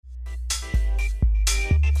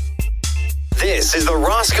This is the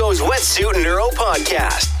Roscoe's Wetsuit Neuro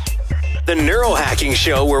Podcast, the neurohacking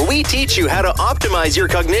show where we teach you how to optimize your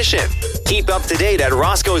cognition. Keep up to date at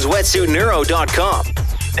roscoeswetsuitneuro.com.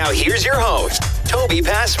 Now here's your host, Toby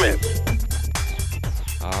Passman.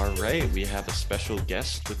 All right, we have a special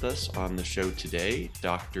guest with us on the show today,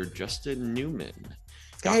 Dr. Justin Newman.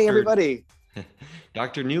 Hey, everybody.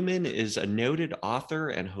 Dr. Newman is a noted author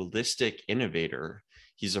and holistic innovator.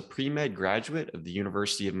 He's a pre-med graduate of the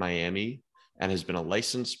University of Miami and has been a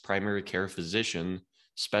licensed primary care physician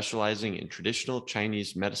specializing in traditional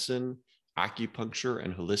Chinese medicine, acupuncture,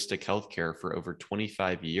 and holistic healthcare for over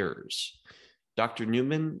 25 years. Dr.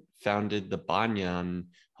 Newman founded the Banyan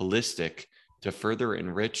Holistic to further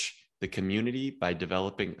enrich the community by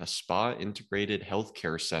developing a spa-integrated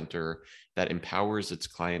healthcare center that empowers its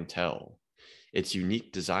clientele. Its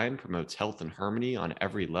unique design promotes health and harmony on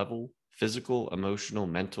every level: physical, emotional,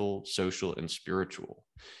 mental, social, and spiritual.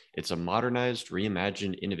 It's a modernized,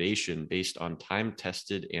 reimagined innovation based on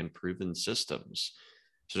time-tested and proven systems.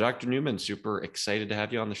 So Dr. Newman, super excited to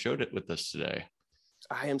have you on the show with us today.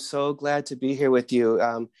 I am so glad to be here with you.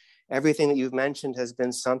 Everything that you've mentioned has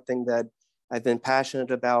been something that I've been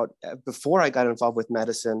passionate about before I got involved with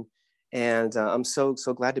medicine. And I'm so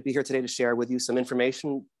glad to be here today to share with you some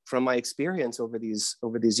information from my experience over these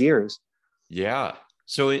years. Yeah.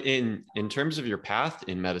 So in terms of your path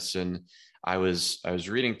in medicine, I was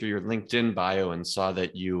reading through your LinkedIn bio and saw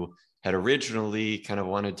that you had originally kind of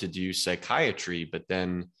wanted to do psychiatry, but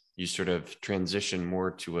then you sort of transitioned more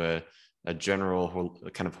to a general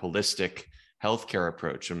kind of holistic healthcare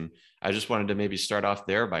approach. And I just wanted to maybe start off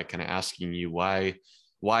there by kind of asking you why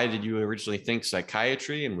did you originally think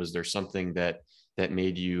psychiatry, and was there something that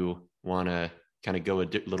made you want to kind of go a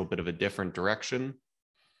little bit of a different direction?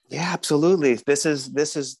 Yeah, absolutely. This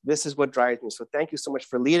is what drives me. So thank you so much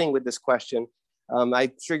for leading with this question.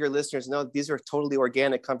 I'm sure your listeners know these are totally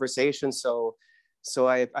organic conversations. So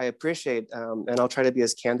I appreciate, and I'll try to be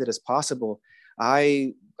as candid as possible.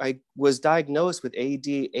 I was diagnosed with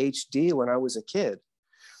ADHD when I was a kid,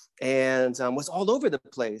 and was all over the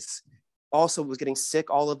place. Also was getting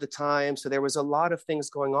sick all of the time. So there was a lot of things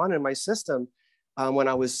going on in my system when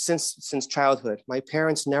I was since childhood. My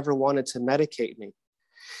parents never wanted to medicate me.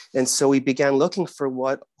 And so we began looking for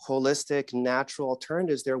what holistic, natural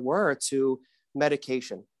alternatives there were to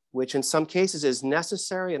medication, which in some cases is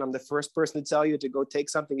necessary. And I'm the first person to tell you to go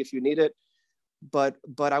take something if you need it. But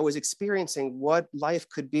I was experiencing what life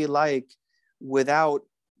could be like without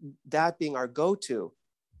that being our go-to.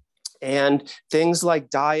 And things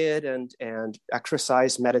like diet and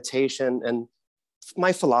exercise, meditation, and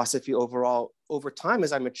my philosophy overall, over time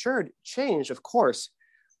as I matured, changed, of course.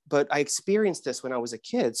 But I experienced this when I was a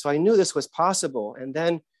kid. So I knew this was possible. And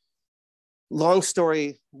then, long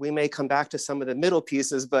story, we may come back to some of the middle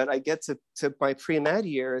pieces, but I get to my pre-med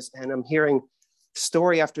years and I'm hearing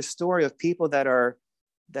story after story of people that are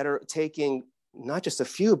taking not just a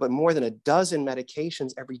few, but more than a dozen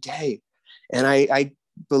medications every day. And I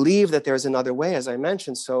believe that there's another way, as I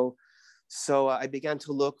mentioned. So I began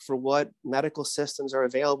to look for what medical systems are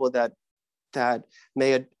available that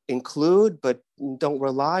may include, but don't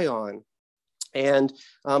rely on. And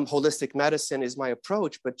holistic medicine is my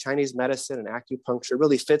approach, but Chinese medicine and acupuncture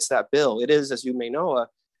really fits that bill. It is, as you may know,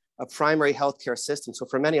 a primary healthcare system. So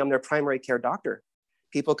for many, I'm their primary care doctor.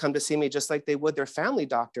 People come to see me just like they would their family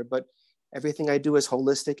doctor, but everything I do is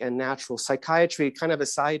holistic and natural. Psychiatry, kind of a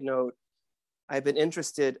side note, I've been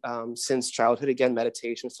interested since childhood, again,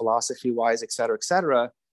 meditation, philosophy-wise, et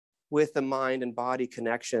cetera, with the mind and body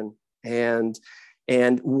connection and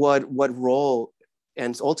what role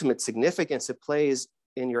and ultimate significance it plays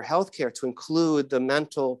in your healthcare to include the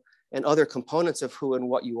mental and other components of who and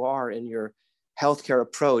what you are in your healthcare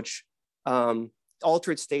approach.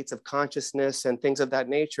 Altered states of consciousness and things of that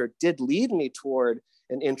nature did lead me toward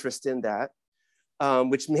an interest in that,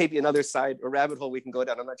 which may be another side, a rabbit hole we can go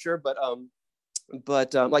down, I'm not sure, but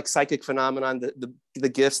like psychic phenomenon, the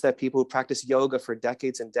gifts that people who practice yoga for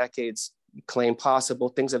decades and decades claim possible,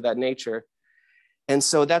 things of that nature. And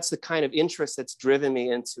so that's the kind of interest that's driven me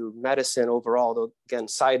into medicine overall, though, again,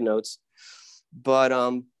 side notes. But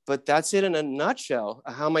that's it in a nutshell.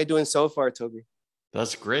 How am I doing so far, Toby?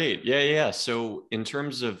 That's great. Yeah. So in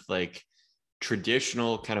terms of like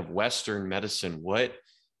traditional kind of Western medicine, what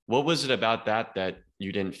was it about that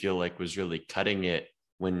you didn't feel like was really cutting it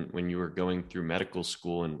when you were going through medical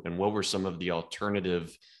school, and what were some of the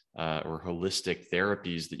alternative or holistic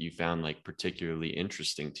therapies that you found like particularly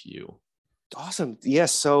interesting to you? Awesome.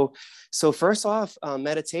 Yes. So first off,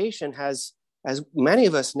 meditation has, as many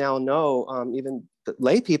of us now know, even the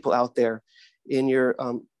lay people out there in your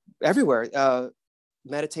everywhere,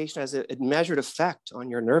 meditation has a measured effect on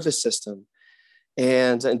your nervous system,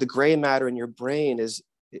 and the gray matter in your brain is,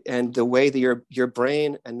 and the way that your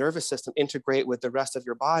brain and nervous system integrate with the rest of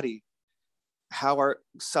your body, how our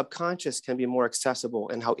subconscious can be more accessible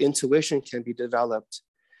and how intuition can be developed.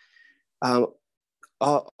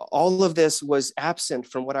 All of this was absent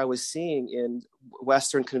from what I was seeing in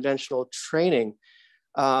Western conventional training.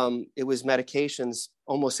 It was medications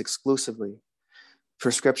almost exclusively,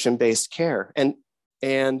 prescription-based care. And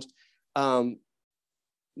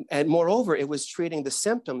moreover, it was treating the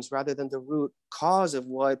symptoms rather than the root cause of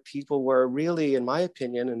what people were really, in my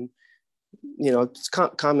opinion, and it's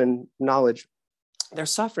common knowledge, they're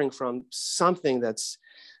suffering from something that's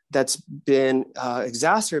been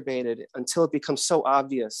exacerbated until it becomes so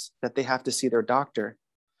obvious that they have to see their doctor.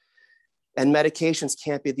 And medications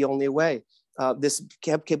can't be the only way. This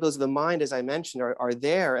capabilities of the mind, as I mentioned, are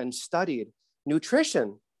there and studied.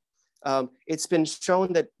 Nutrition. It's been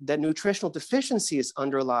shown that nutritional deficiencies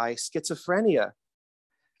underlie schizophrenia,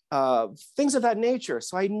 things of that nature.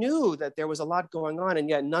 So I knew that there was a lot going on, and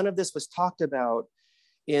yet none of this was talked about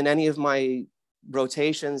in any of my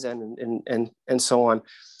rotations and so on.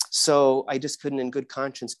 So I just couldn't in good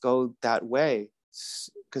conscience go that way,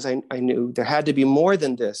 because I knew there had to be more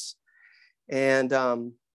than this. And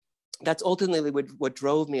that's ultimately what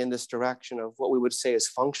drove me in this direction of what we would say is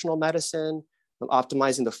functional medicine,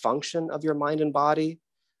 optimizing the function of your mind and body,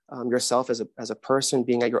 yourself as a person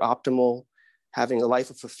being at your optimal, having a life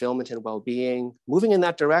of fulfillment and well-being. Moving in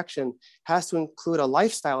that direction has to include a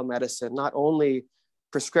lifestyle medicine, not only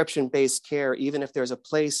prescription-based care, even if there's a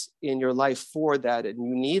place in your life for that and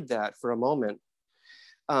you need that for a moment.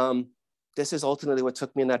 This is ultimately what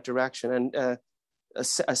took me in that direction. And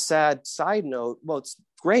a sad side note, well, it's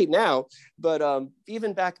great now, but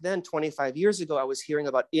even back then, 25 years ago, I was hearing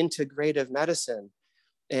about integrative medicine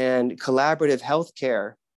and collaborative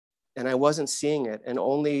healthcare, and I wasn't seeing it. And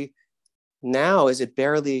only now is it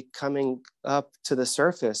barely coming up to the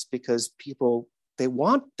surface because people, they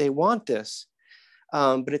want this.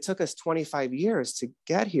 But it took us 25 years to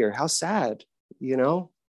get here. How sad,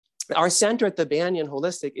 Our center at the Banyan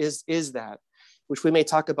Holistic is that, which we may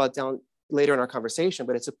talk about down later in our conversation,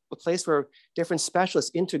 but it's a place where different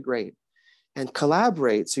specialists integrate and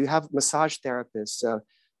collaborate. So you have massage therapists,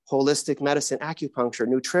 holistic medicine, acupuncture,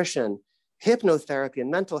 nutrition, hypnotherapy and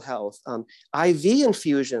mental health, IV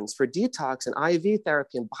infusions for detox and IV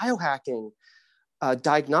therapy and biohacking,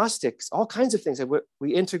 diagnostics, all kinds of things that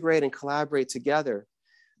we integrate and collaborate together.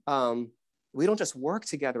 We don't just work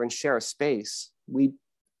together and share a space. We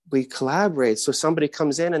collaborate. So somebody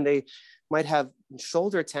comes in and they might have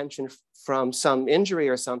shoulder tension from some injury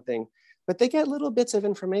or something, but they get little bits of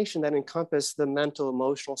information that encompass the mental,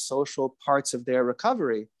 emotional, social parts of their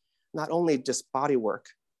recovery, not only just body work.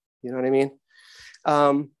 You know what I mean?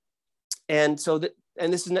 And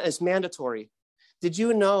this is mandatory. Did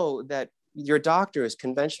you know that your doctors,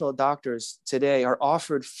 conventional doctors today, are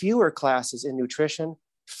offered fewer classes in nutrition?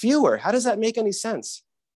 Fewer. How does that make any sense?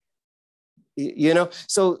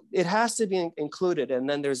 So it has to be included. And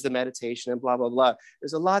then there's the meditation and blah, blah, blah.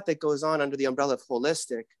 There's a lot that goes on under the umbrella of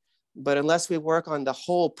holistic, but unless we work on the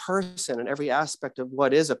whole person and every aspect of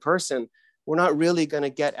what is a person, we're not really going to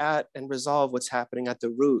get at and resolve what's happening at the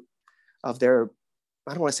root of their,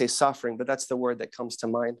 I don't want to say suffering, but that's the word that comes to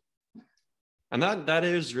mind. And that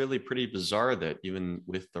is really pretty bizarre that even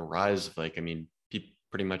with the rise of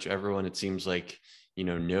pretty much everyone, it seems like,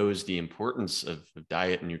 knows the importance of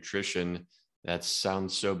diet and nutrition. That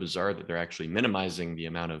sounds so bizarre that they're actually minimizing the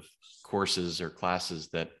amount of courses or classes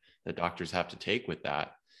that doctors have to take with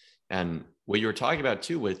that. And what you were talking about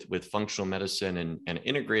too with functional medicine and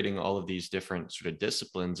integrating all of these different sort of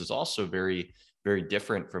disciplines is also very, very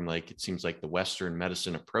different from it seems like the Western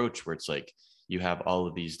medicine approach, where it's like you have all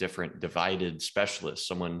of these different divided specialists,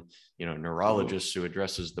 someone, neurologist who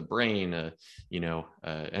addresses the brain,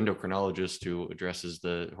 endocrinologist who addresses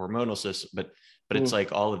the hormonal system, but it's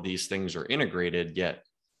like all of these things are integrated, yet,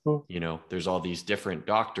 there's all these different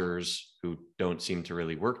doctors who don't seem to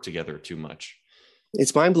really work together too much.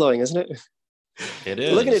 It's mind-blowing, isn't it? It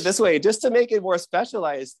is. Look at it this way, just to make it more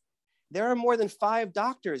specialized, there are more than 5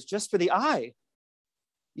 doctors just for the eye.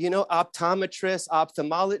 Optometrists,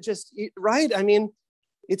 ophthalmologists, right? I mean,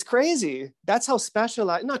 it's crazy. That's how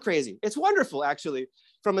specialized, not crazy. It's wonderful, actually,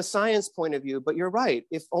 from a science point of view, but you're right.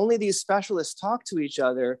 If only these specialists talk to each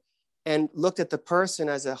other and looked at the person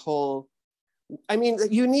as a whole, I mean,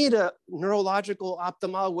 you need a neurological,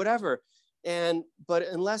 ophthalmologist, whatever. But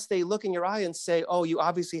unless they look in your eye and say, oh, you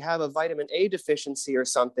obviously have a vitamin A deficiency or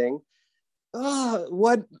something,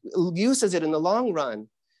 what use is it in the long run?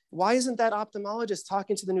 Why isn't that ophthalmologist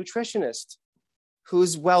talking to the nutritionist?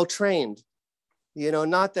 who's well-trained.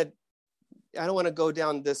 Not that, I don't want to go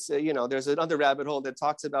down this, there's another rabbit hole that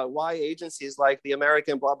talks about why agencies like the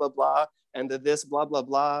American blah, blah, blah, and the this blah, blah,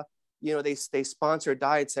 blah, they sponsor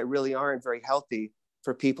diets that really aren't very healthy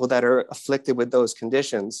for people that are afflicted with those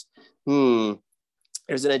conditions.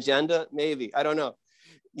 There's an agenda, maybe, I don't know.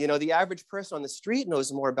 The average person on the street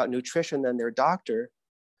knows more about nutrition than their doctor.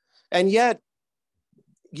 And yet,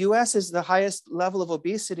 US is the highest level of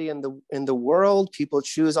obesity in the world. People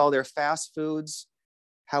choose all their fast foods.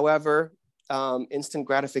 However, instant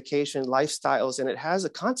gratification lifestyles, and it has a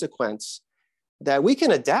consequence that we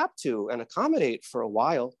can adapt to and accommodate for a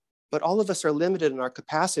while, but all of us are limited in our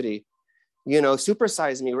capacity.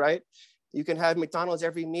 Supersize me, right? You can have McDonald's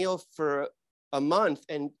every meal for a month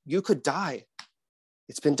and you could die.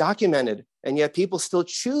 It's been documented, and yet people still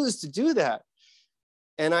choose to do that.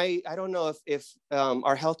 And I don't know if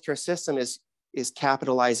our healthcare system is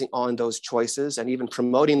capitalizing on those choices and even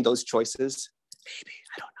promoting those choices. Maybe,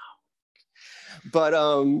 I don't know.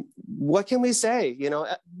 But what can we say?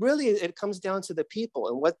 Really, it comes down to the people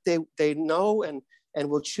and what they know and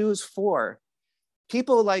will choose for.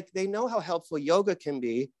 People, they know how helpful yoga can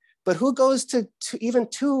be, but who goes to even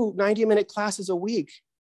 2 90-minute classes a week?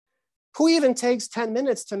 Who even takes 10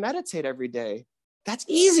 minutes to meditate every day? That's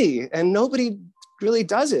easy, and nobody really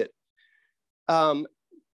does it. I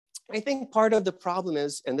think part of the problem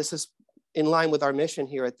is, and this is in line with our mission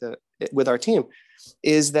here with our team,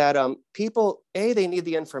 is that people, they need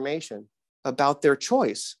the information about their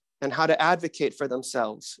choice and how to advocate for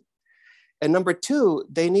themselves. And number 2,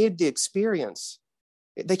 they need the experience.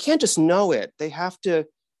 They can't just know it. They have to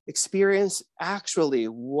experience actually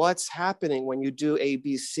what's happening when you do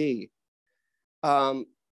ABC.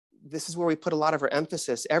 This is where we put a lot of our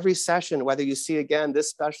emphasis. Every session, whether you see, again,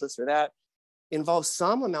 this specialist or that, involves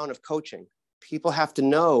some amount of coaching. People have to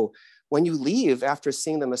know when you leave after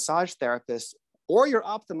seeing the massage therapist or your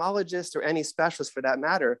ophthalmologist or any specialist for that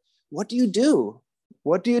matter, what do you do?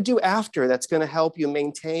 What do you do after that's going to help you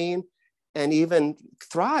maintain and even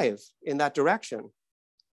thrive in that direction?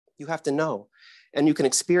 You have to know. And you can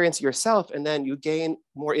experience it yourself, and then you gain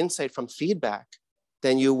more insight from feedback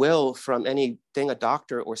than you will from anything a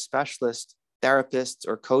doctor or specialist, therapist,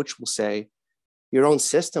 or coach will say. Your own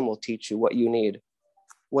system will teach you what you need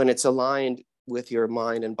when it's aligned with your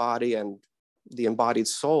mind and body and the embodied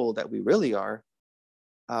soul that we really are.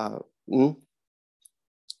 All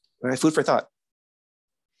right, food for thought.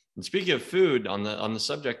 And speaking of food, on the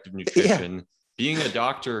subject of nutrition, being a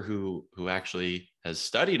doctor who actually has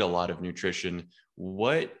studied a lot of nutrition,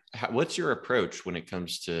 what's your approach when it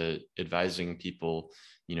comes to advising people,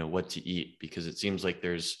 what to eat? Because it seems like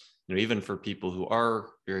there's, even for people who are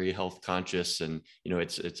very health conscious, and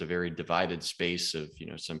it's a very divided space of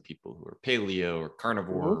some people who are paleo or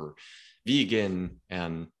carnivore or vegan,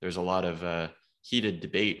 and there's a lot of heated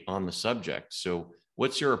debate on the subject. So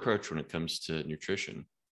what's your approach when it comes to nutrition?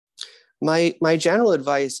 My general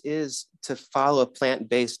advice is to follow a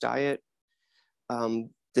plant-based diet.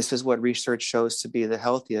 This is what research shows to be the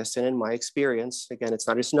healthiest. And in my experience, again, it's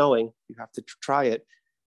not just knowing, you have to try it.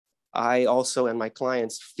 I also, and my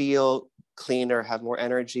clients, feel cleaner, have more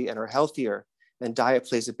energy, and are healthier. And diet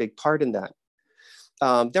plays a big part in that.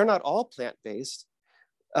 They're not all plant-based,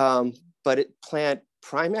 but plant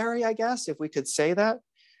primary, I guess, if we could say that.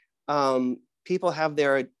 People have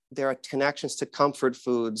their connections to comfort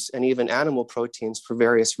foods and even animal proteins for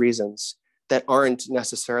various reasons that aren't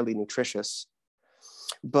necessarily nutritious.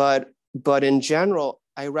 But in general,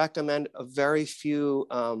 I recommend a very few,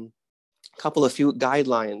 couple of few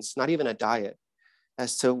guidelines, not even a diet,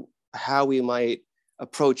 as to how we might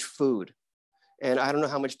approach food. And I don't know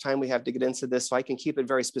how much time we have to get into this, so I can keep it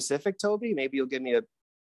very specific, Toby. Maybe you'll give me a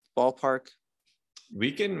ballpark.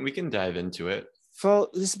 We can dive into it. So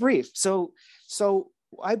this is brief. So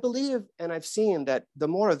I believe, and I've seen that the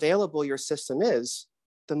more available your system is,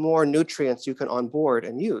 the more nutrients you can onboard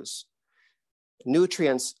and use.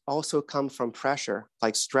 Nutrients also come from pressure,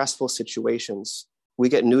 like stressful situations. We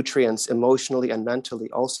get nutrients emotionally and mentally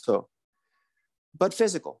also. But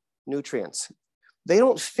physical nutrients, they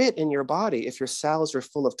don't fit in your body if your cells are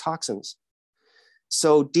full of toxins.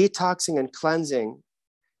 So detoxing and cleansing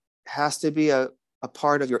has to be a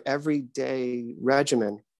part of your everyday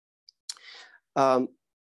regimen.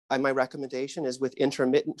 My recommendation is with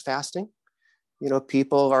intermittent fasting.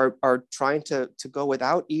 People are trying to go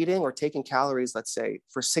without eating or taking calories, let's say,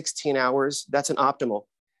 for 16 hours. That's an optimal.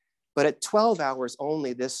 But at 12 hours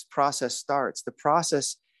only, this process starts. The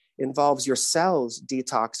process involves your cells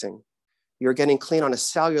detoxing. You're getting clean on a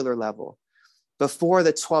cellular level. Before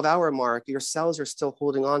the 12-hour mark, your cells are still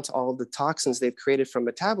holding on to all of the toxins they've created from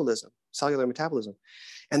metabolism, cellular metabolism.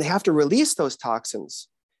 And they have to release those toxins.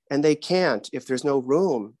 And they can't if there's no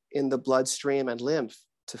room in the bloodstream and lymph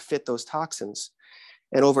to fit those toxins.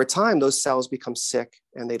 And over time, those cells become sick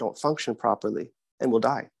and they don't function properly and will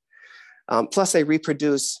die. Plus, they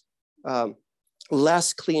reproduce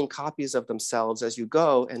less clean copies of themselves as you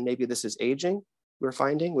go. And maybe this is aging, we're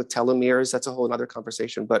finding with telomeres. That's a whole other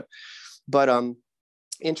conversation. But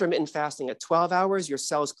intermittent fasting at 12 hours, your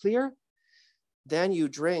cells clear. Then you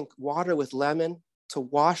drink water with lemon to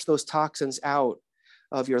wash those toxins out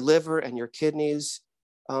of your liver and your kidneys,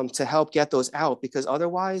 to help get those out, because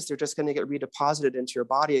otherwise they're just going to get redeposited into your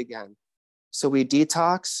body again. So we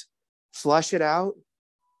detox, flush it out,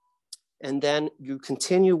 and then you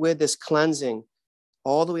continue with this cleansing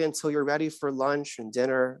all the way until you're ready for lunch and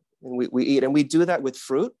dinner. And we eat, and we do that with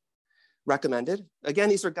fruit, recommended. Again,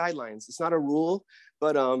 these are guidelines. It's not a rule,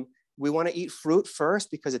 but we want to eat fruit first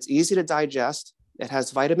because it's easy to digest. It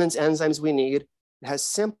has vitamins, enzymes we need. It has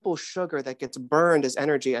simple sugar that gets burned as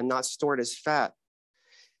energy and not stored as fat.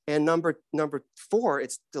 And number 4,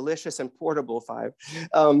 it's delicious and portable. 5.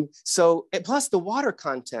 Plus the water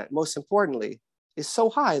content, most importantly, is so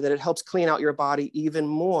high that it helps clean out your body even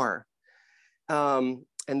more. And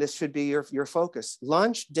this should be your focus.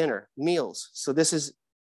 Lunch, dinner, meals. So this is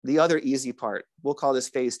the other easy part. We'll call this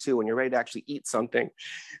phase 2, when you're ready to actually eat something.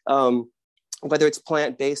 Whether it's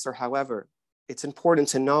plant-based or however, it's important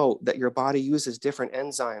to know that your body uses different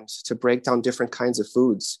enzymes to break down different kinds of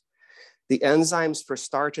foods. The enzymes for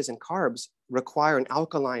starches and carbs require an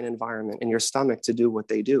alkaline environment in your stomach to do what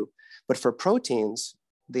they do. But for proteins,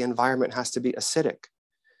 the environment has to be acidic,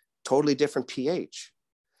 totally different pH.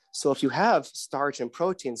 So if you have starch and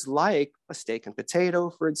proteins like a steak and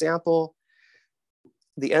potato, for example,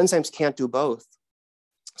 the enzymes can't do both.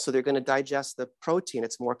 So they're going to digest the protein,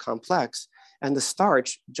 it's more complex, and the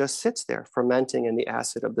starch just sits there fermenting in the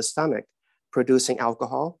acid of the stomach, producing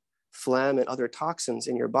alcohol, phlegm, and other toxins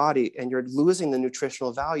in your body, and you're losing the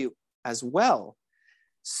nutritional value as well.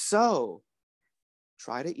 So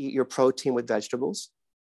try to eat your protein with vegetables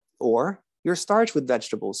or your starch with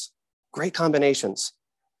vegetables. Great combinations.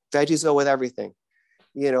 Veggies go with everything,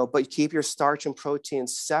 but keep your starch and protein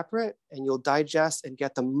separate and you'll digest and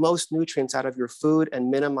get the most nutrients out of your food and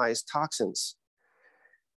minimize toxins.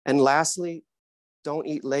 And lastly, don't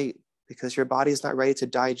eat late, because your body is not ready to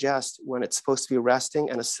digest when it's supposed to be resting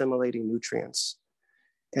and assimilating nutrients.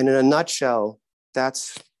 And in a nutshell,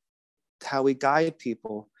 that's how we guide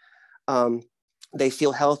people. They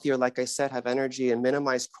feel healthier, like I said, have energy and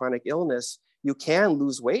minimize chronic illness. You can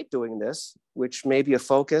lose weight doing this, which may be a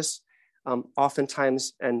focus.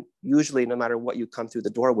 Oftentimes, and usually no matter what you come through the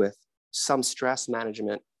door with, some stress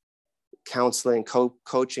management, counseling,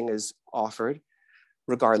 coaching is offered.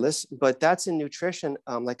 Regardless, but that's in nutrition.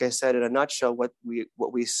 Like I said, in a nutshell, what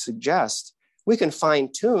we suggest, we can fine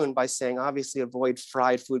tune by saying, obviously, avoid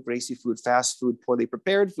fried food, greasy food, fast food, poorly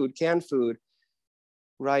prepared food, canned food,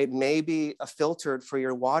 right? Maybe a filtered for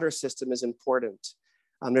your water system is important.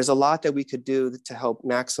 There's a lot that we could do to help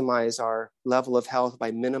maximize our level of health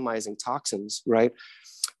by minimizing toxins, right?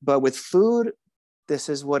 But with food, this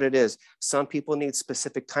is what it is. Some people need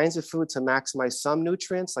specific kinds of food to maximize some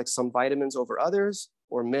nutrients, like some vitamins over others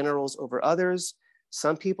or minerals over others.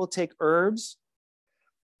 Some people take herbs,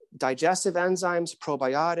 digestive enzymes,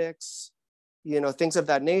 probiotics, things of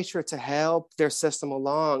that nature to help their system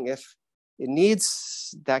along if it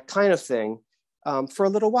needs that kind of thing for a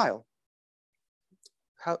little while.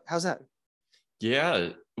 How's that? Yeah.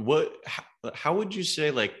 How would you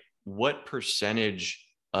say, what percentage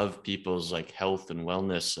of people's health and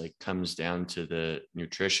wellness comes down to the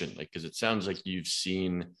nutrition? Because it sounds like you've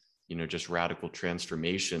seen, just radical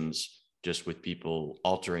transformations just with people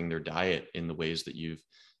altering their diet in the ways that you've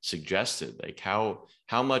suggested.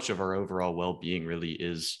 How much of our overall well-being really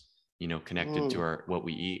is, connected to what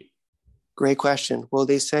we eat? Great question. Well,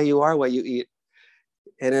 they say you are what you eat.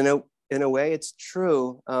 And in a way, it's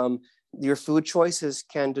true. Your food choices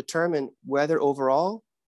can determine whether overall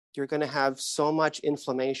you're going to have so much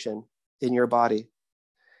inflammation in your body.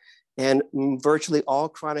 And virtually all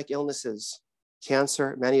chronic illnesses,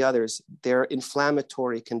 cancer, many others, they're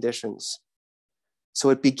inflammatory conditions. So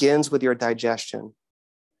it begins with your digestion.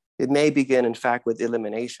 It may begin, in fact, with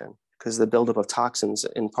elimination, because the buildup of toxins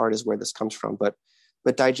in part is where this comes from. But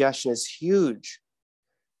digestion is huge.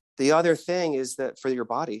 The other thing is that for your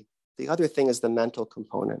body, the other thing is the mental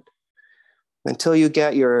component. Until you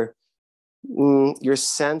get your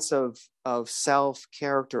sense of self,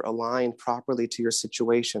 character aligned properly to your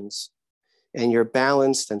situations, and you're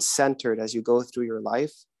balanced and centered as you go through your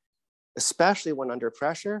life, especially when under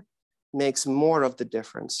pressure, makes more of the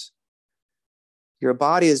difference. Your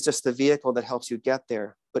body is just the vehicle that helps you get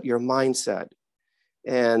there, but your mindset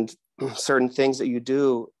and certain things that you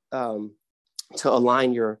do to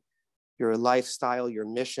align your lifestyle, your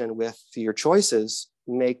mission with your choices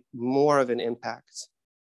make more of an impact.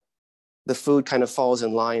 The food kind of falls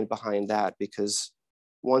in line behind that, because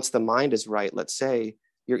once the mind is right, let's say,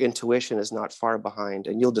 your intuition is not far behind,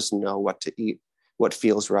 and you'll just know what to eat, what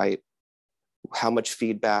feels right, how much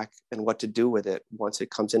feedback, and what to do with it once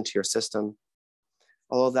it comes into your system.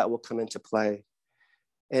 All of that will come into play.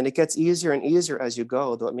 And it gets easier and easier as you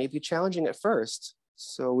go, though it may be challenging at first.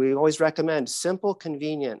 So we always recommend simple,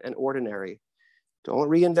 convenient, and ordinary. Don't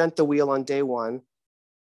reinvent the wheel on day one.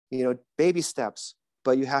 Baby steps,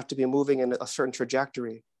 but you have to be moving in a certain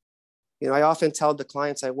trajectory. I often tell the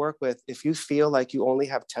clients I work with, if you feel like you only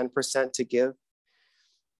have 10% to give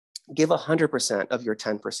 100% of your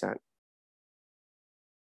 10%.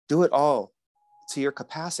 Do it all to your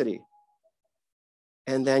capacity.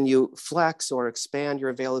 And then you flex or expand your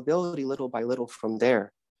availability little by little from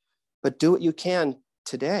there. But do what you can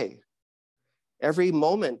today. Every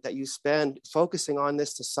moment that you spend focusing on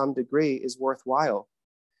this to some degree is worthwhile.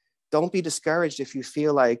 Don't be discouraged if you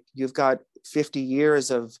feel like you've got 50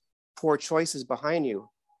 years of poor choices behind you,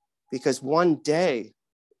 because one day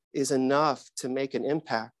is enough to make an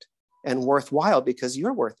impact and worthwhile, because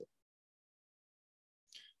you're worth it.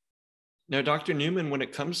 Now, Dr. Newman, when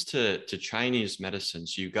it comes to Chinese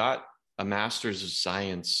medicines, you got a master's of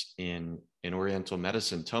science in Oriental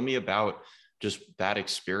medicine. Tell me about just that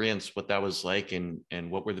experience, what that was like, and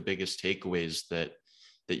what were the biggest takeaways that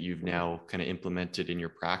you've now kind of implemented in your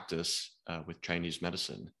practice with Chinese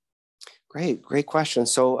medicine? Great question.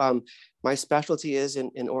 So my specialty is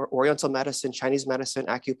in Oriental medicine, Chinese medicine,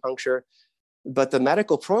 acupuncture, but the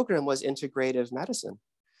medical program was integrative medicine.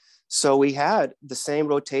 So we had the same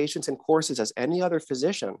rotations and courses as any other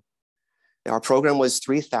physician. Our program was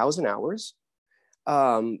 3,000 hours.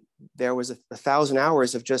 There was 1,000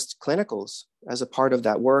 hours of just clinicals as a part of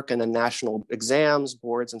that work, and then national exams,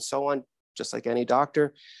 boards, and so on, just like any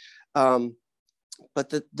doctor. But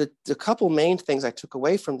the couple main things I took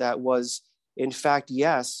away from that was, in fact,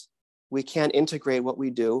 yes, we can integrate what we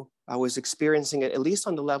do. I was experiencing it at least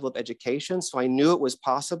on the level of education, so I knew it was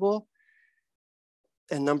possible.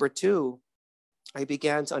 And number two, I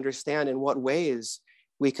began to understand in what ways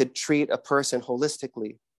we could treat a person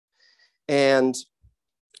holistically and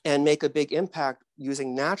make a big impact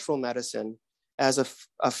using natural medicine as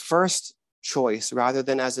a first choice rather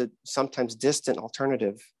than as a sometimes distant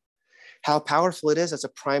alternative. How powerful it is as a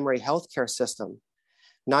primary healthcare system,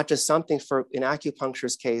 not just something for, in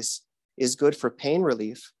acupuncture's case, is good for pain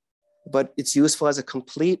relief, but it's useful as a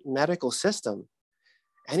complete medical system.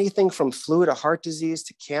 Anything from flu to heart disease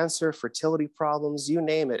to cancer, fertility problems, you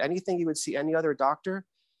name it, anything you would see any other doctor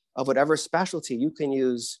of whatever specialty, you can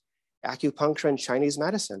use acupuncture and Chinese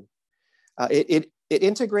medicine. It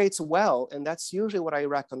integrates well, and that's usually what I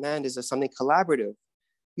recommend is something collaborative.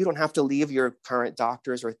 You don't have to leave your current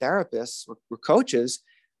doctors or therapists or coaches.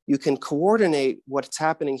 You can coordinate what's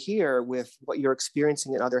happening here with what you're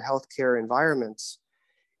experiencing in other healthcare environments.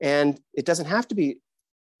 And it doesn't have to be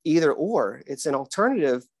either or. It's an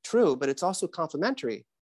alternative, true, but it's also complementary.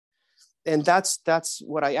 And that's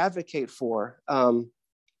what I advocate for. And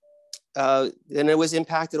it was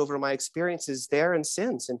impacted over my experiences there and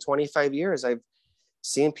since. In 25 years, I've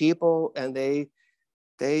seen people, and they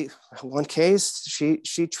one case,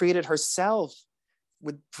 she treated herself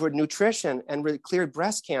for nutrition and really cleared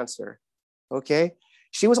breast cancer. Okay.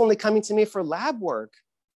 She was only coming to me for lab work.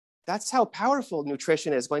 That's how powerful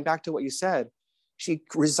nutrition is. Going back to what you said, she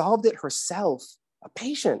resolved it herself, a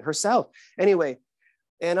patient herself. Anyway,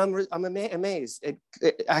 and I'm amazed.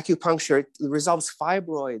 Acupuncture, it resolves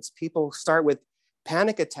fibroids. People start with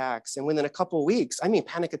panic attacks, and within a couple of weeks,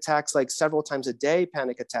 panic attacks like several times a day,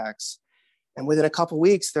 panic attacks. And within a couple of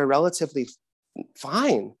weeks, they're relatively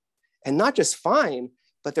fine. And not just fine,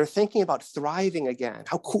 but they're thinking about thriving again.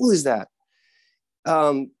 How cool is that?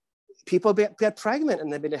 People get pregnant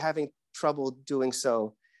and they've been having trouble doing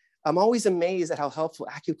so. I'm always amazed at how helpful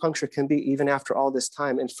acupuncture can be even after all this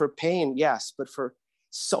time. And for pain, yes, but for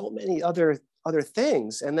so many other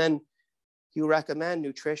things. And then you recommend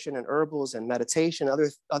nutrition and herbals and meditation,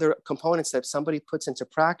 other components that somebody puts into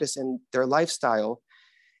practice in their lifestyle.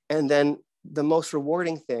 And then the most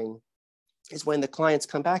rewarding thing is when the clients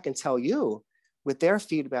come back and tell you with their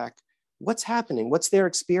feedback, what's happening, what's their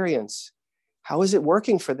experience, how is it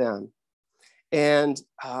working for them? And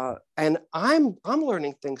I'm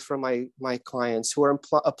learning things from my clients who are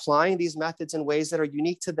applying these methods in ways that are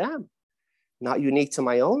unique to them, not unique to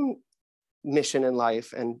my own mission in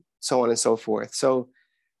life, and so on and so forth. So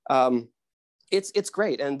it's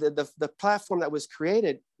great. And the platform that was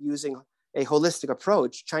created using a holistic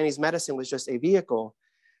approach, Chinese medicine was just a vehicle,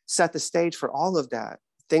 set the stage for all of that.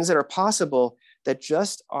 Things that are possible that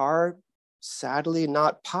just are sadly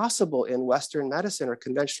not possible in Western medicine or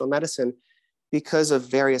conventional medicine because of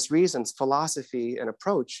various reasons, philosophy and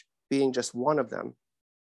approach being just one of them.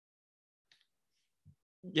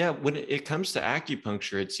 Yeah, when it comes to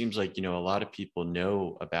acupuncture, it seems like, a lot of people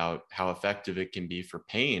know about how effective it can be for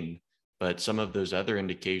pain, but some of those other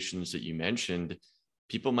indications that you mentioned,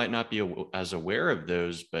 people might not be as aware of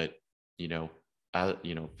those, but,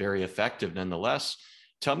 very effective nonetheless.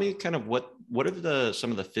 Tell me kind of what are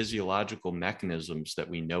some of the physiological mechanisms that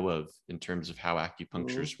we know of in terms of how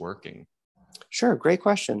acupuncture is working? Sure, great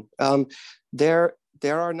question. There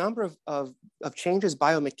are a number of changes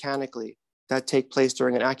biomechanically that take place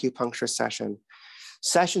during an acupuncture session.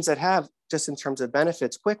 Sessions that have, just in terms of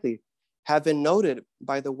benefits quickly, have been noted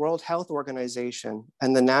by the World Health Organization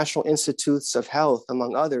and the National Institutes of Health,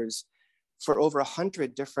 among others, for over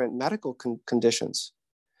 100 different medical conditions.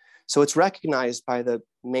 So it's recognized by the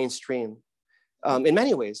mainstream in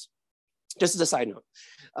many ways. Just as a side note,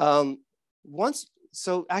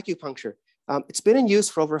 acupuncture, it's been in use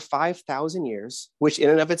for over 5,000 years, which in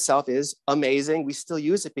and of itself is amazing. We still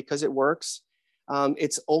use it because it works.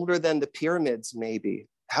 It's older than the pyramids, maybe.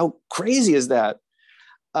 How crazy is that?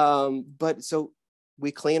 But so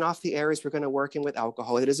we clean off the areas we're going to work in with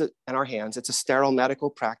alcohol. It is in our hands. It's a sterile medical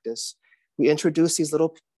practice. We introduce these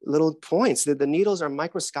little points. The needles are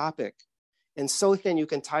microscopic and so thin you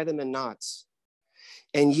can tie them in knots.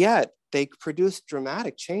 And yet they produce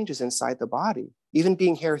dramatic changes inside the body, even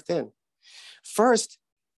being hair thin. First,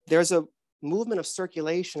 there's a movement of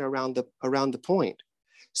circulation around the point.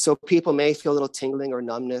 So people may feel a little tingling or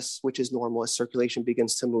numbness, which is normal as circulation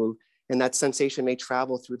begins to move. And that sensation may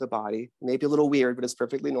travel through the body, maybe a little weird, but it's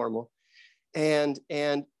perfectly normal.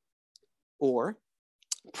 Or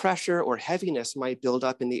pressure or heaviness might build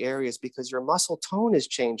up in the areas because your muscle tone is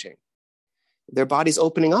changing. Their body's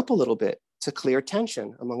opening up a little bit to clear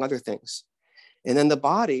tension, among other things. And then the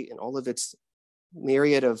body, in all of its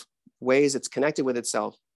myriad of ways it's connected with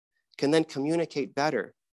itself, can then communicate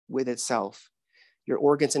better with itself. Your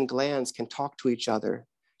organs and glands can talk to each other.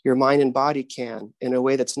 Your mind and body can, in a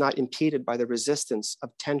way that's not impeded by the resistance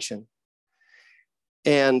of tension.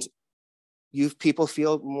 And people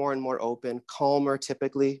feel more and more open, calmer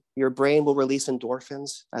typically. Your brain will release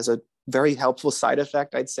endorphins as a very helpful side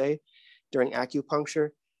effect, I'd say, during acupuncture.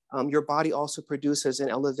 Your body also produces an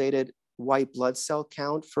elevated white blood cell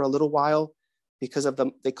count for a little while because of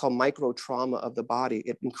they call micro trauma of the body.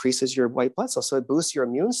 It increases your white blood cells. So it boosts your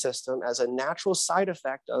immune system as a natural side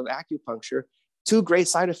effect of acupuncture. Two great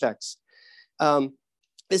side effects.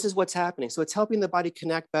 This is what's happening. So it's helping the body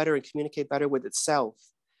connect better and communicate better with itself.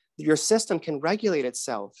 Your system can regulate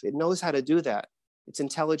itself. It knows how to do that. It's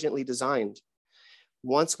intelligently designed.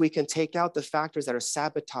 Once we can take out the factors that are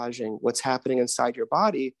sabotaging what's happening inside your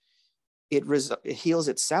body, it heals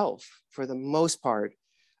itself for the most part.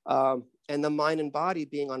 And the mind and body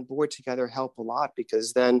being on board together help a lot,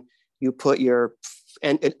 because then you put your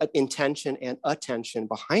intention and attention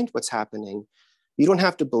behind what's happening. You don't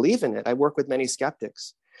have to believe in it. I work with many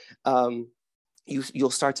skeptics. You'll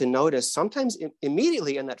start to notice sometimes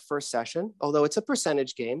immediately in that first session, although it's a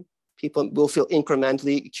percentage game, people will feel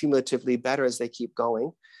incrementally, cumulatively better as they keep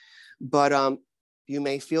going. But you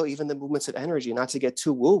may feel even the movements of energy, not to get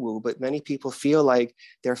too woo-woo, but many people feel like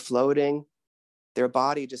they're floating, their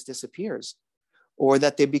body just disappears, or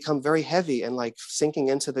that they become very heavy and like sinking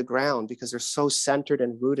into the ground because they're so centered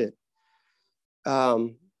and rooted.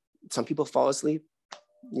 Some people fall asleep,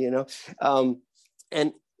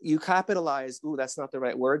 and you capitalize, that's not the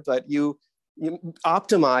right word, but you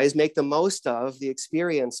optimize, make the most of the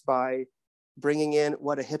experience by bringing in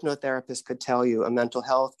what a hypnotherapist could tell you, a mental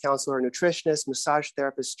health counselor, nutritionist, massage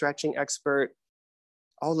therapist, stretching expert,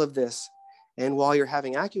 all of this. And while you're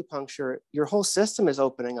having acupuncture, your whole system is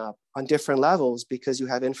opening up on different levels because you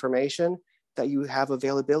have information that you have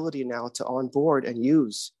availability now to onboard and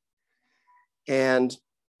use. And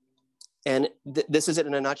this is it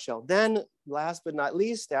in a nutshell. Then last but not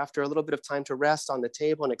least, after a little bit of time to rest on the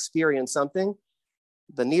table and experience something,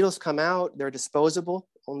 the needles come out, they're disposable,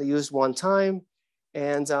 only used one time,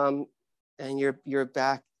 and you're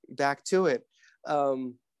back to it.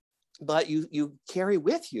 But you carry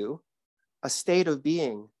with you a state of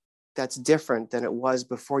being that's different than it was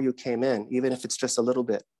before you came in, even if it's just a little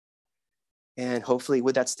bit. And hopefully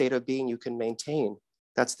with that state of being, you can maintain.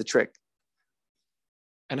 That's the trick.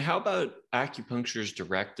 And how about acupuncture's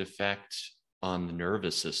direct effect on the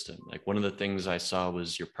nervous system. Like one of the things I saw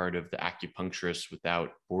was you're part of the Acupuncturists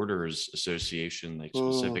Without Borders Association, like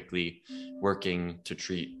specifically working to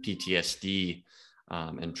treat PTSD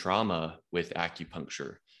and trauma with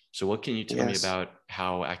acupuncture. So what can you tell me about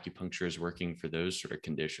how acupuncture is working for those sort of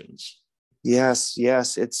conditions? Yes,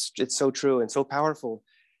 it's so true and so powerful,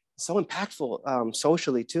 so impactful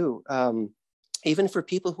socially too. Even for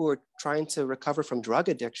people who are trying to recover from drug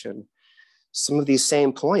addiction, some of these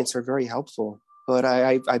same points are very helpful. But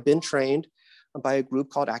I've been trained by a group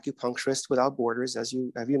called Acupuncturists Without Borders, as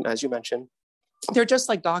you mentioned. They're just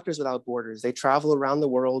like Doctors Without Borders. They travel around the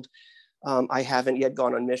world. I haven't yet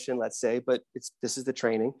gone on mission, let's say, but this is the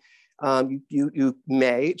training. You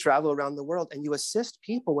may travel around the world and you assist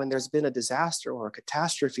people when there's been a disaster or a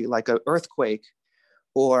catastrophe, like an earthquake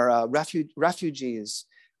or refugees.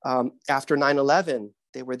 After 9/11,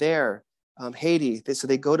 they were there. Haiti. So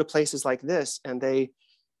they go to places like this and they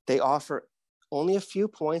offer only a few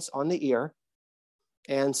points on the ear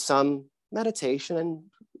and some meditation and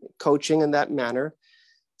coaching in that manner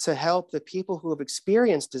to help the people who have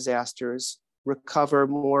experienced disasters recover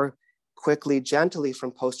more quickly, gently from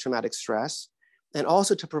post-traumatic stress, and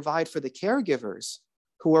also to provide for the caregivers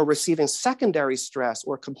who are receiving secondary stress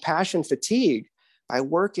or compassion fatigue by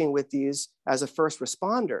working with these as a first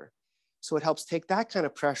responder. So it helps take that kind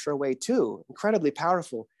of pressure away too. Incredibly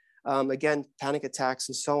powerful. Again, panic attacks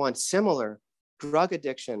and so on, similar. Drug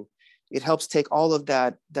addiction, it helps take all of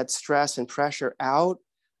that stress and pressure out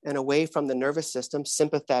and away from the nervous system,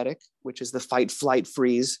 sympathetic, which is the fight, flight,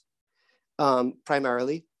 freeze,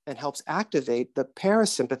 primarily, and helps activate the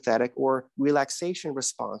parasympathetic or relaxation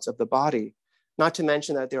response of the body. Not to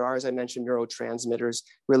mention that there are, as I mentioned, neurotransmitters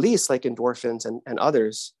released like endorphins and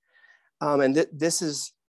others. This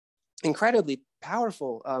is incredibly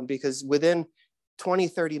powerful because within 20,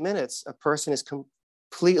 30 minutes, a person is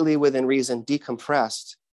completely within reason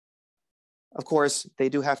decompressed. Of course, they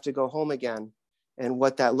do have to go home again. And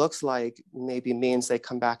what that looks like maybe means they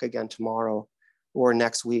come back again tomorrow or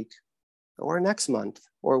next week or next month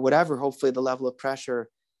or whatever. Hopefully the level of pressure,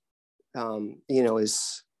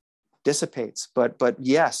 dissipates. But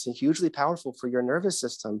yes, hugely powerful for your nervous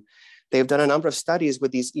system. They've done a number of studies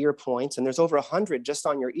with these ear points, and there's over 100 just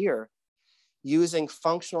on your ear, using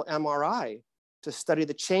functional MRI to study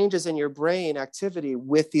the changes in your brain activity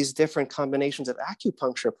with these different combinations of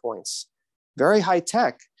acupuncture points. Very high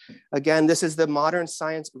tech. Again, this is the modern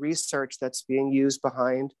science research that's being used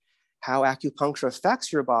behind how acupuncture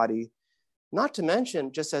affects your body. Not to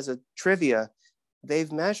mention, just as a trivia,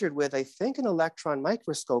 they've measured with, I think, an electron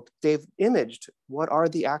microscope, they've imaged what are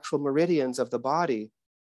the actual meridians of the body.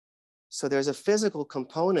 So there's a physical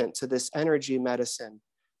component to this energy medicine,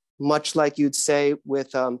 much like you'd say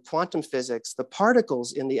with quantum physics, the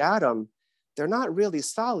particles in the atom, they're not really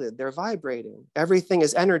solid, they're vibrating. Everything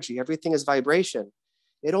is energy, everything is vibration.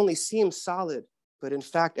 It only seems solid, but in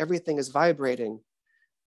fact, everything is vibrating.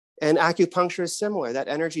 And acupuncture is similar. That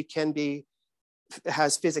energy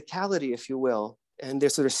has physicality, if you will, and they're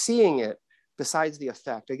sort of seeing it besides the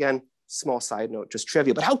effect. Again, small side note, just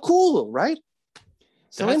trivia, but how cool, right?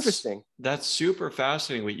 So interesting. That's super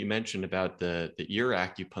fascinating what you mentioned about the ear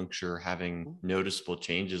acupuncture having noticeable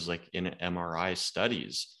changes like in MRI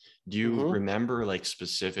studies. Do you remember like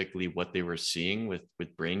specifically what they were seeing with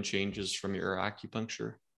brain changes from your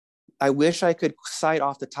acupuncture? I wish I could cite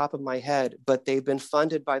off the top of my head, but they've been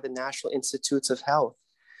funded by the National Institutes of Health.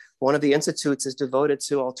 One of the institutes is devoted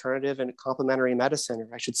to alternative and complementary medicine,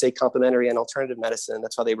 or I should say complementary and alternative medicine.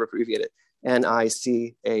 That's how they abbreviate it,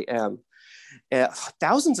 NICAM.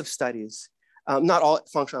 Thousands of studies, not all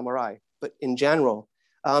functional MRI, but in general.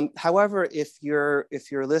 However, if your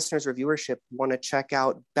listeners or viewership want to check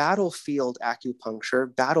out Battlefield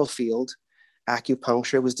Acupuncture, Battlefield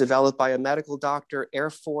Acupuncture was developed by a medical doctor,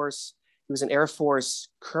 Air Force. He was an Air Force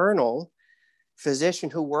colonel,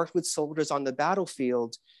 physician who worked with soldiers on the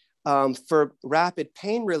battlefield for rapid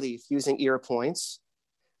pain relief using ear points.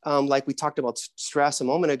 Like we talked about stress a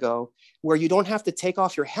moment ago, where you don't have to take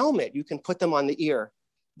off your helmet. You can put them on the ear.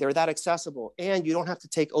 They're that accessible. And you don't have to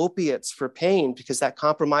take opiates for pain because that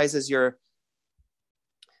compromises your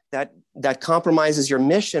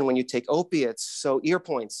mission when you take opiates. So ear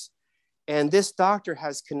points. And this doctor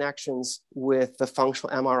has connections with the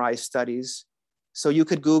functional MRI studies. So you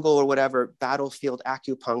could Google or whatever, Battlefield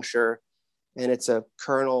Acupuncture, and it's a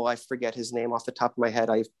colonel, I forget his name off the top of my head.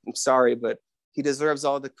 I'm sorry, but he deserves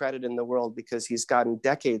all the credit in the world because he's gotten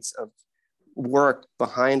decades of work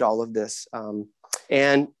behind all of this.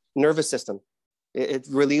 And nervous system, it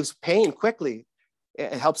relieves pain quickly.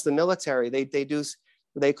 It helps the military.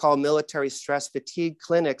 They call military stress fatigue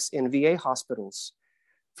clinics in VA hospitals.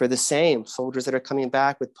 for the same soldiers that are coming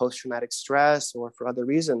back with post-traumatic stress or for other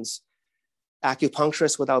reasons.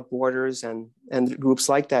 Acupuncturists Without Borders and groups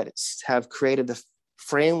like that have created the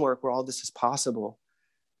framework where all this is possible.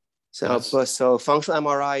 So functional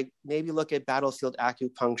MRI, maybe look at battlefield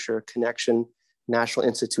acupuncture, connection, National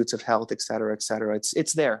Institutes of Health, et cetera, et cetera.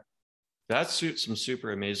 It's there. That's some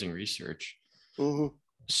super amazing research. Mm-hmm.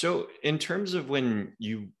 So in terms of when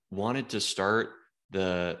you wanted to start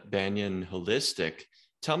the Banyan Holistic,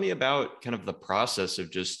 tell me about kind of the process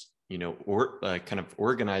of just, kind of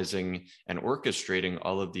organizing and orchestrating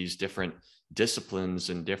all of these different disciplines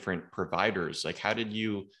and different providers. Like, how did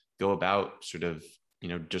you go about sort of,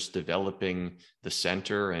 just developing the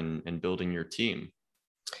center and building your team?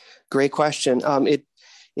 Great question.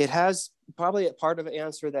 It has probably a part of an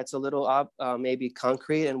answer that's a little maybe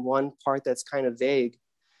concrete and one part that's kind of vague.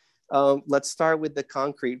 Let's start with the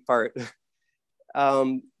concrete part.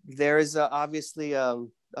 There's obviously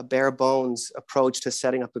a bare bones approach to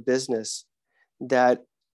setting up a business that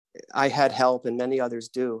I had help and many others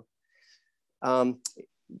do.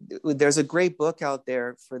 There's a great book out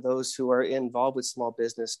there for those who are involved with small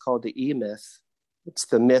business called The E-Myth. It's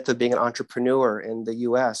the myth of being an entrepreneur in the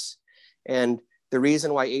US. And the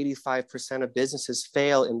reason why 85% of businesses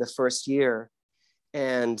fail in the first year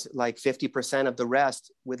and like 50% of the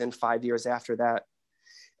rest within 5 years after that.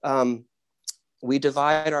 We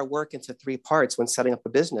divide our work into 3 parts when setting up a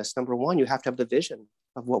business. Number one, you have to have the vision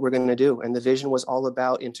of what we're going to do. And the vision was all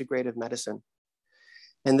about integrative medicine.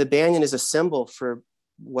 And the banyan is a symbol for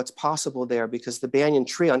what's possible there, because the banyan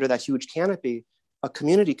tree, under that huge canopy, a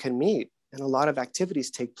community can meet and a lot of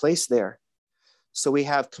activities take place there. So we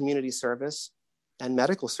have community service and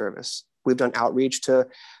medical service. We've done outreach to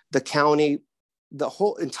the county. The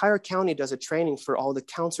whole entire county does a training for all the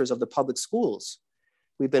counselors of the public schools.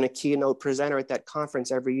 We've been a keynote presenter at that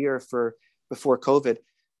conference every year before COVID,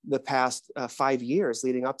 the past 5 years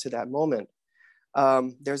leading up to that moment.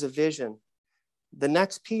 There's a vision. The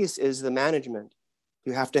next piece is the management.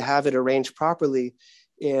 You have to have it arranged properly.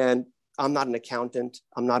 And I'm not an accountant.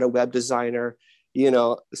 I'm not a web designer,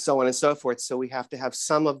 so on and so forth. So we have to have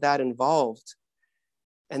some of that involved.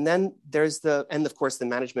 And then there's of course, the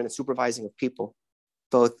management and supervising of people,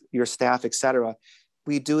 both your staff, et cetera.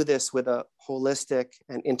 We do this with a holistic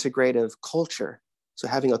and integrative culture. So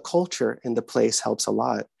having a culture in the place helps a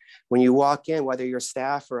lot. When you walk in, whether you're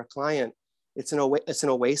staff or a client, it's an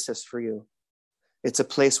oasis for you. It's a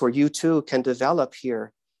place where you too can develop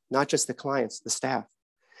here, not just the clients, the staff.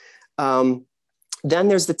 Then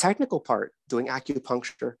there's the technical part, doing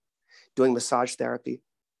acupuncture, doing massage therapy,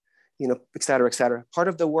 et cetera, et cetera. Part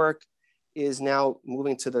of the work is now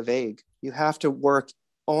moving to the vague. You have to work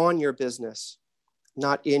on your business,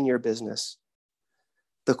 not in your business.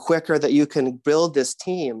 The quicker that you can build this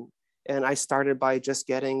team, and I started by just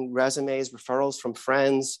getting resumes, referrals from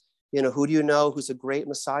friends. Who do you know who's a great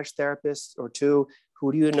massage therapist? Or two,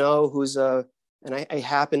 who do you know and I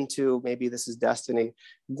happen to, maybe this is destiny,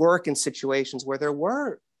 work in situations where there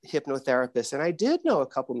were hypnotherapists, and I did know a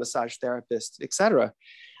couple massage therapists, et cetera.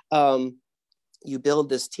 You build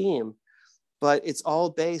this team, but it's all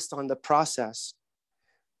based on the process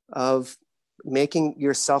of making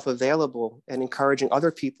yourself available and encouraging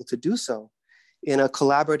other people to do so in a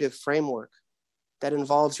collaborative framework that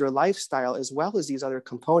involves your lifestyle as well as these other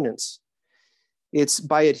components. It's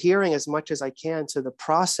by adhering as much as I can to the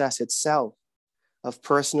process itself of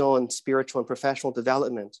personal and spiritual and professional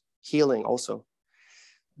development, healing also,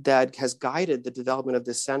 that has guided the development of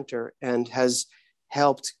this center and has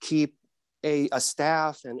helped keep a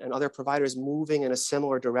staff and other providers moving in a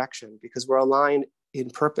similar direction, because we're aligned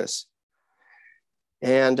in purpose.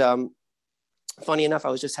 And funny enough, I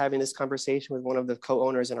was just having this conversation with one of the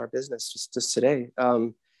co-owners in our business just today.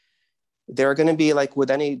 There are going to be, like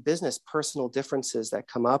with any business, personal differences that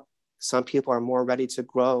come up. Some people are more ready to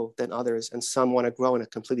grow than others, and some want to grow in a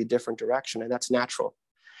completely different direction, and that's natural.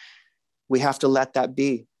 We have to let that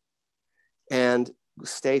be and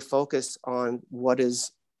stay focused on what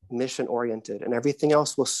is mission-oriented, and everything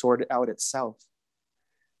else will sort it out itself.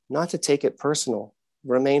 Not to take it personal.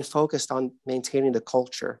 Remain focused on maintaining the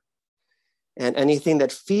culture. And anything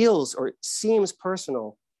that feels or seems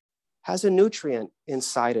personal has a nutrient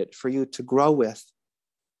inside it for you to grow with.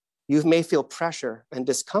 You may feel pressure and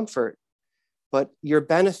discomfort, but your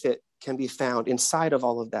benefit can be found inside of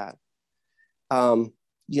all of that.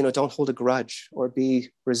 Don't hold a grudge or be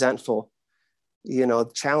resentful.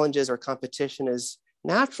 Challenges or competition is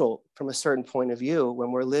natural from a certain point of view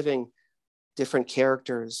when we're living different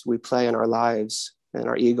characters we play in our lives, and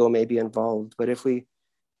our ego may be involved. But if we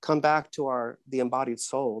come back to the embodied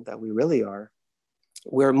soul that we really are,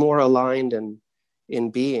 we're more aligned and in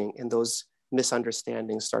being, and those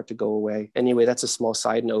misunderstandings start to go away. Anyway, that's a small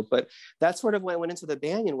side note, but that's sort of when I went into the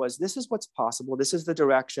Banyan was, this is what's possible. This is the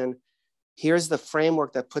direction. Here's the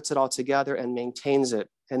framework that puts it all together and maintains it.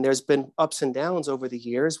 And there's been ups and downs over the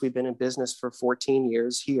years. We've been in business for 14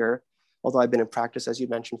 years here, although I've been in practice, as you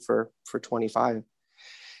mentioned, for 25.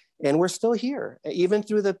 And we're still here, even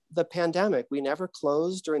through the pandemic. We never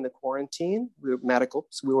closed during the quarantine. We were medical,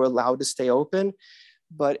 so we were allowed to stay open.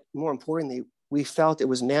 But more importantly, we felt it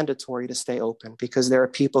was mandatory to stay open because there are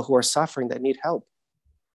people who are suffering that need help.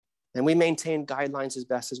 And we maintained guidelines as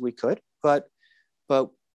best as we could, but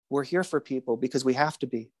we're here for people because we have to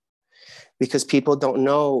be, because people don't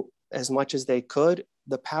know as much as they could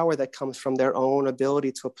the power that comes from their own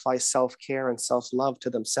ability to apply self-care and self-love to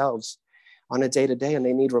themselves on a day-to-day, and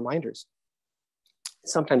they need reminders,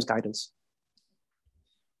 sometimes guidance.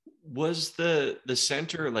 Was the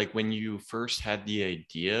center, like when you first had the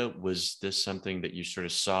idea, was this something that you sort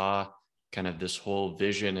of saw, kind of this whole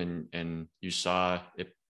vision, and you saw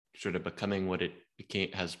it sort of becoming what it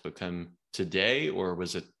has become today? Or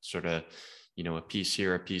was it sort of, a piece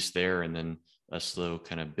here, a piece there, and then a slow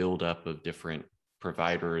kind of build up of different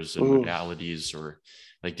providers and modalities? Or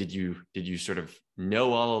like, did you sort of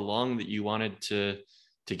know all along that you wanted to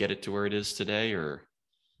get it to where it is today? Or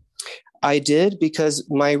I did, because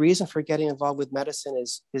my reason for getting involved with medicine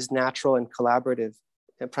is natural and collaborative,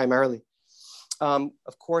 and primarily.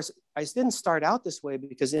 Of course, I didn't start out this way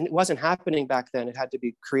because it wasn't happening back then. It had to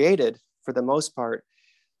be created for the most part.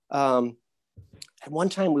 At one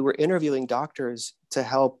time, we were interviewing doctors to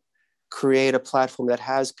help create a platform that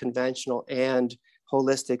has conventional and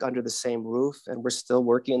holistic under the same roof, and we're still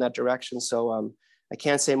working in that direction. So I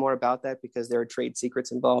can't say more about that because there are trade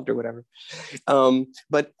secrets involved or whatever.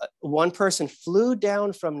 But one person flew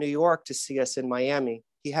down from New York to see us in Miami.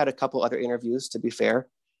 He had a couple other interviews, to be fair.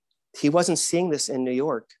 He wasn't seeing this in New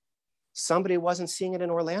York. Somebody wasn't seeing it in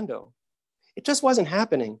Orlando. It just wasn't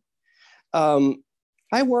happening.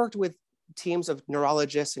 I worked with teams of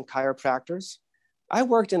neurologists and chiropractors. I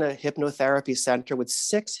worked in a hypnotherapy center with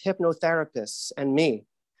 6 hypnotherapists and me.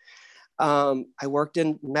 I worked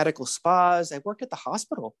in medical spas. I worked at the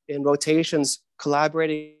hospital in rotations,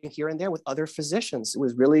 collaborating here and there with other physicians. It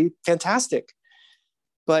was really fantastic.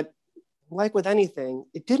 But like with anything,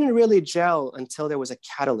 it didn't really gel until there was a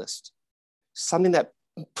catalyst, something that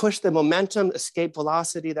pushed the momentum, escape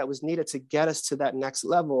velocity that was needed to get us to that next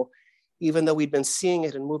level, even though we'd been seeing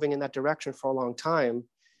it and moving in that direction for a long time.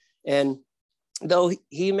 And though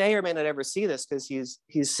he may or may not ever see this, because he's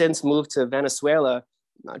since moved to Venezuela.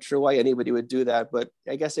 Not sure why anybody would do that, but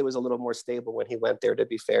I guess it was a little more stable when he went there, to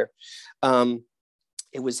be fair.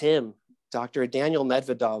 It was him, Dr. Daniel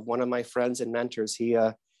Medvedov, one of my friends and mentors. He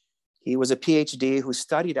was a PhD who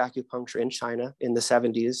studied acupuncture in China in the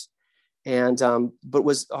 70s, and but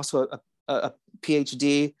was also a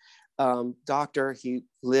PhD doctor. He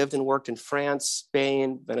lived and worked in France,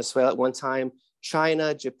 Spain, Venezuela at one time,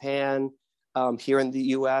 China, Japan, here in the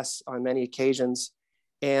US on many occasions.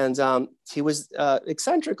 And he was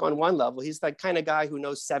eccentric on one level. He's that kind of guy who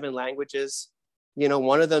knows 7 languages,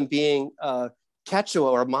 one of them being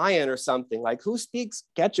Quechua or Mayan or something. Like, who speaks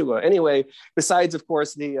Quechua? Anyway, besides, of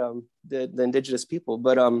course, the indigenous people.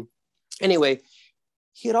 But anyway,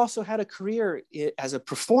 he had also had a career as a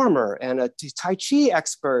performer and a Tai Chi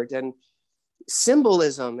expert and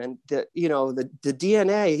symbolism and the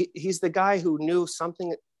DNA. He's the guy who knew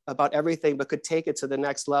something about everything but could take it to the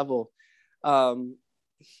next level.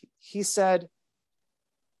 He said,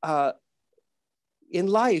 in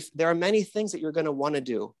life, there are many things that you're going to want to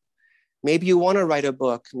do. Maybe you want to write a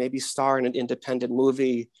book, maybe star in an independent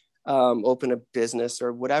movie, open a business,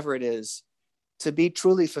 or whatever it is. To be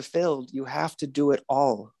truly fulfilled, you have to do it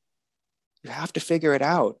all. You have to figure it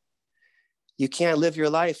out. You can't live your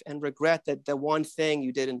life and regret that the one thing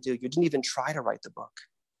you didn't do. You didn't even try to write the book.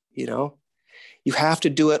 You have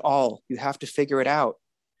to do it all. You have to figure it out.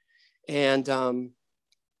 And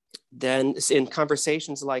then in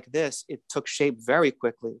conversations like this, it took shape very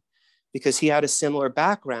quickly because he had a similar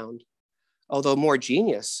background, although more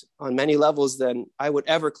genius on many levels than I would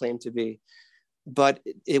ever claim to be. But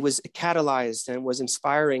it was catalyzed and was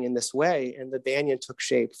inspiring in this way. And the Banyan took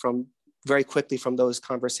shape very quickly from those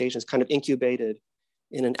conversations, kind of incubated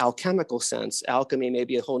in an alchemical sense. Alchemy may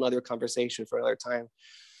be a whole other conversation for another time.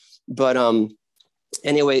 But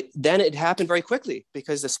anyway, then it happened very quickly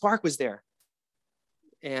because the spark was there.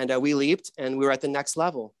 And we leaped and we were at the next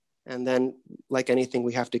level. And then, like anything,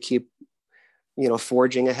 we have to keep,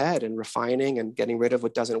 forging ahead and refining and getting rid of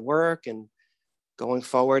what doesn't work and going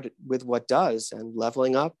forward with what does and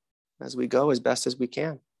leveling up as we go as best as we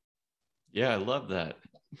can. Yeah, I love that.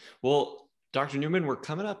 Well, Dr. Newman, we're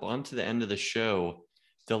coming up onto the end of the show.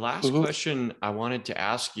 The last Mhm. question I wanted to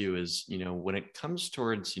ask you is, when it comes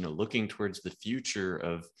towards, looking towards the future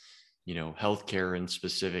of, healthcare and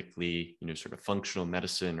specifically, sort of functional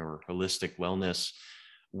medicine or holistic wellness,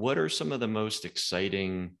 what are some of the most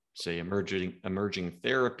exciting, say, emerging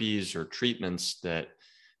therapies or treatments that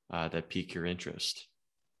pique your interest?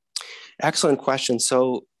 Excellent question.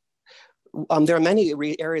 So there are many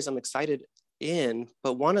areas I'm excited in,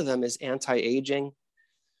 but one of them is anti-aging,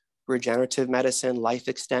 regenerative medicine, life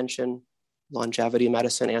extension, longevity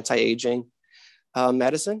medicine, anti-aging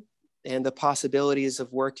medicine, and the possibilities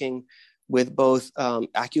of working with both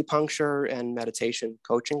acupuncture and meditation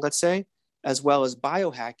coaching, let's say, as well as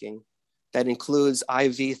biohacking that includes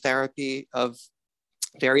IV therapy of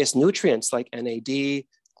various nutrients like NAD,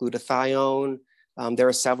 glutathione. There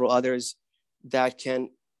are several others that can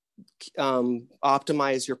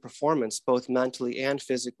optimize your performance, both mentally and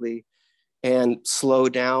physically, and slow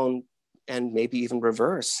down and maybe even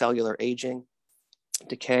reverse cellular aging,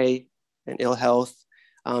 decay, and ill health,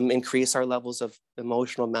 increase our levels of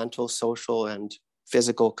emotional, mental, social, and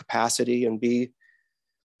physical capacity, and be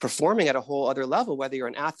performing at a whole other level, whether you're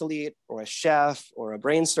an athlete or a chef or a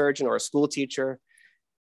brain surgeon or a school teacher.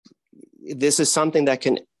 This is something that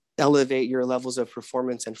can elevate your levels of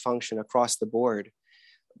performance and function across the board.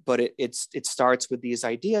 But it starts with these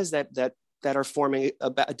ideas that are forming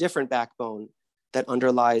a different backbone that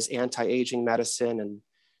underlies anti-aging medicine and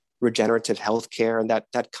regenerative healthcare and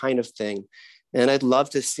that kind of thing. And I'd love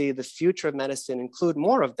to see the future of medicine include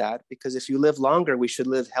more of that, because if you live longer, we should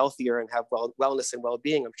live healthier and have wellness and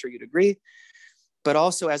well-being. I'm sure you'd agree. But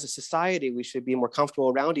also as a society, we should be more comfortable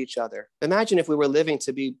around each other. Imagine if we were living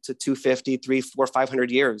to 250, 300, 400, 500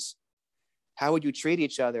 years. How would you treat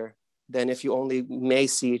each other than if you only may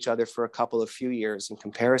see each other for a couple of few years in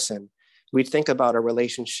comparison? We'd think about our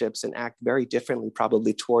relationships and act very differently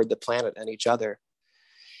probably toward the planet and each other.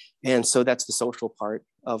 And so that's the social part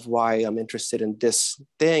of why I'm interested in this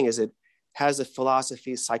thing, is it has a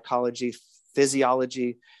philosophy, psychology,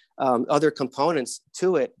 physiology, other components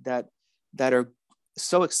to it that are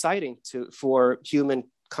so exciting for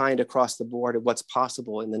humankind across the board and what's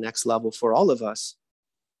possible in the next level for all of us.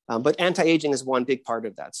 But anti-aging is one big part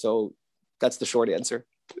of that. So that's the short answer.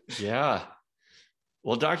 Yeah.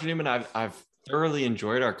 Well, Dr. Newman, I've thoroughly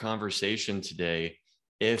enjoyed our conversation today.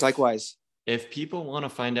 Likewise. If people want to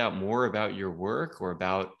find out more about your work or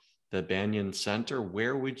about the Banyan Center,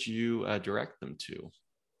 where would you direct them to?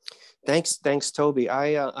 Thanks, Toby.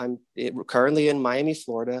 I'm currently in Miami,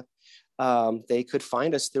 Florida. They could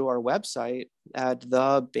find us through our website at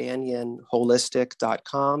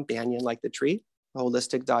thebanyanholistic.com, banyan like the tree,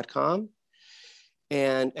 holistic.com,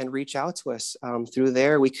 and reach out to us. Through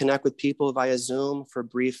there, we connect with people via Zoom for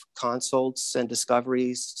brief consults and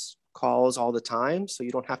discoveries calls all the time. So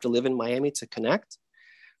you don't have to live in Miami to connect.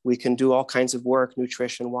 We can do all kinds of work,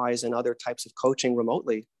 nutrition-wise, and other types of coaching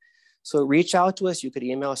remotely. So reach out to us. You could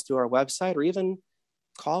email us through our website or even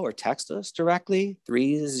call or text us directly,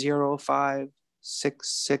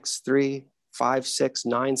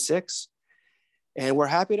 305-663-5696. And we're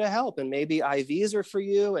happy to help. And maybe IVs are for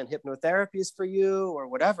you and hypnotherapy is for you or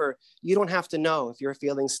whatever. You don't have to know. If you're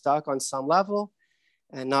feeling stuck on some level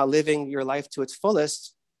and not living your life to its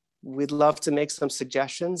fullest, we'd love to make some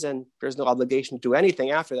suggestions, and there's no obligation to do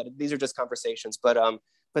anything after that. These are just conversations, but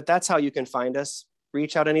that's how you can find us.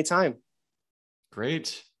 Reach out anytime.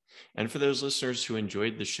 Great. And for those listeners who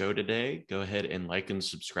enjoyed the show today, go ahead and like and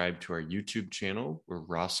subscribe to our YouTube channel. We're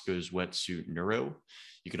Roscoe's Wetsuit Neuro.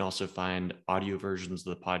 You can also find audio versions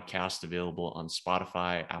of the podcast available on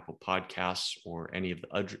Spotify, Apple Podcasts, or any of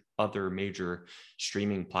the other major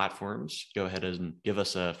streaming platforms. Go ahead and give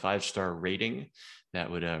us a 5-star rating.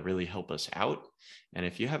 That would really help us out. And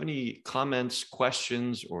if you have any comments,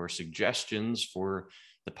 questions, or suggestions for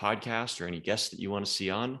the podcast or any guests that you want to see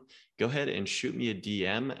on, go ahead and shoot me a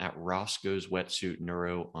DM at Roscoe's Wetsuit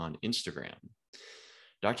Neuro on Instagram.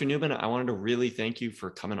 Dr. Newman, I wanted to really thank you for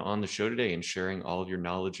coming on the show today and sharing all of your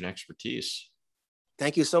knowledge and expertise.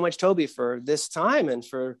 Thank you so much, Toby, for this time and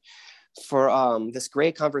for this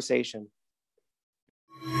great conversation.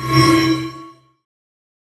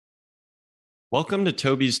 Welcome to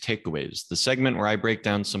Toby's Takeaways, the segment where I break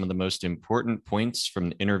down some of the most important points from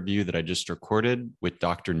the interview that I just recorded with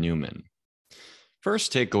Dr. Newman.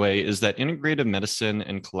 First takeaway is that integrative medicine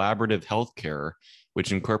and collaborative healthcare,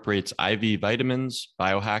 which incorporates IV vitamins,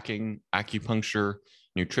 biohacking, acupuncture,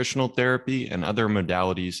 nutritional therapy, and other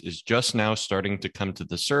modalities, is just now starting to come to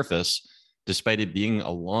the surface, despite it being a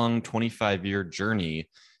long 25-year journey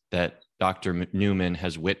that Dr. Newman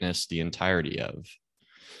has witnessed the entirety of.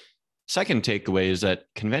 Second takeaway is that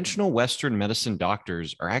conventional Western medicine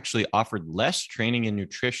doctors are actually offered less training in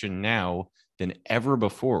nutrition now than ever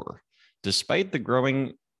before, despite the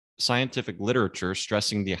growing scientific literature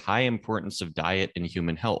stressing the high importance of diet in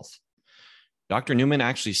human health. Dr. Newman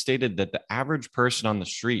actually stated that the average person on the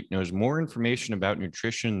street knows more information about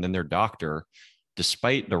nutrition than their doctor,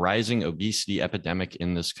 despite the rising obesity epidemic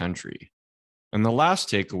in this country. And the last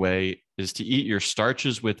takeaway is to eat your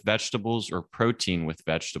starches with vegetables or protein with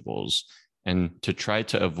vegetables, and to try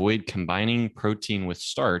to avoid combining protein with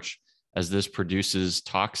starch, as this produces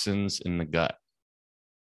toxins in the gut.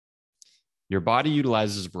 Your body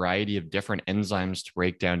utilizes a variety of different enzymes to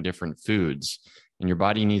break down different foods, and your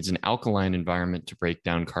body needs an alkaline environment to break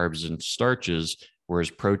down carbs and starches, whereas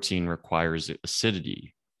protein requires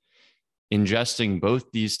acidity. Ingesting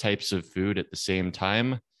both these types of food at the same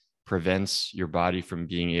time prevents your body from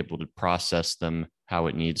being able to process them how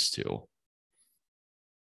it needs to.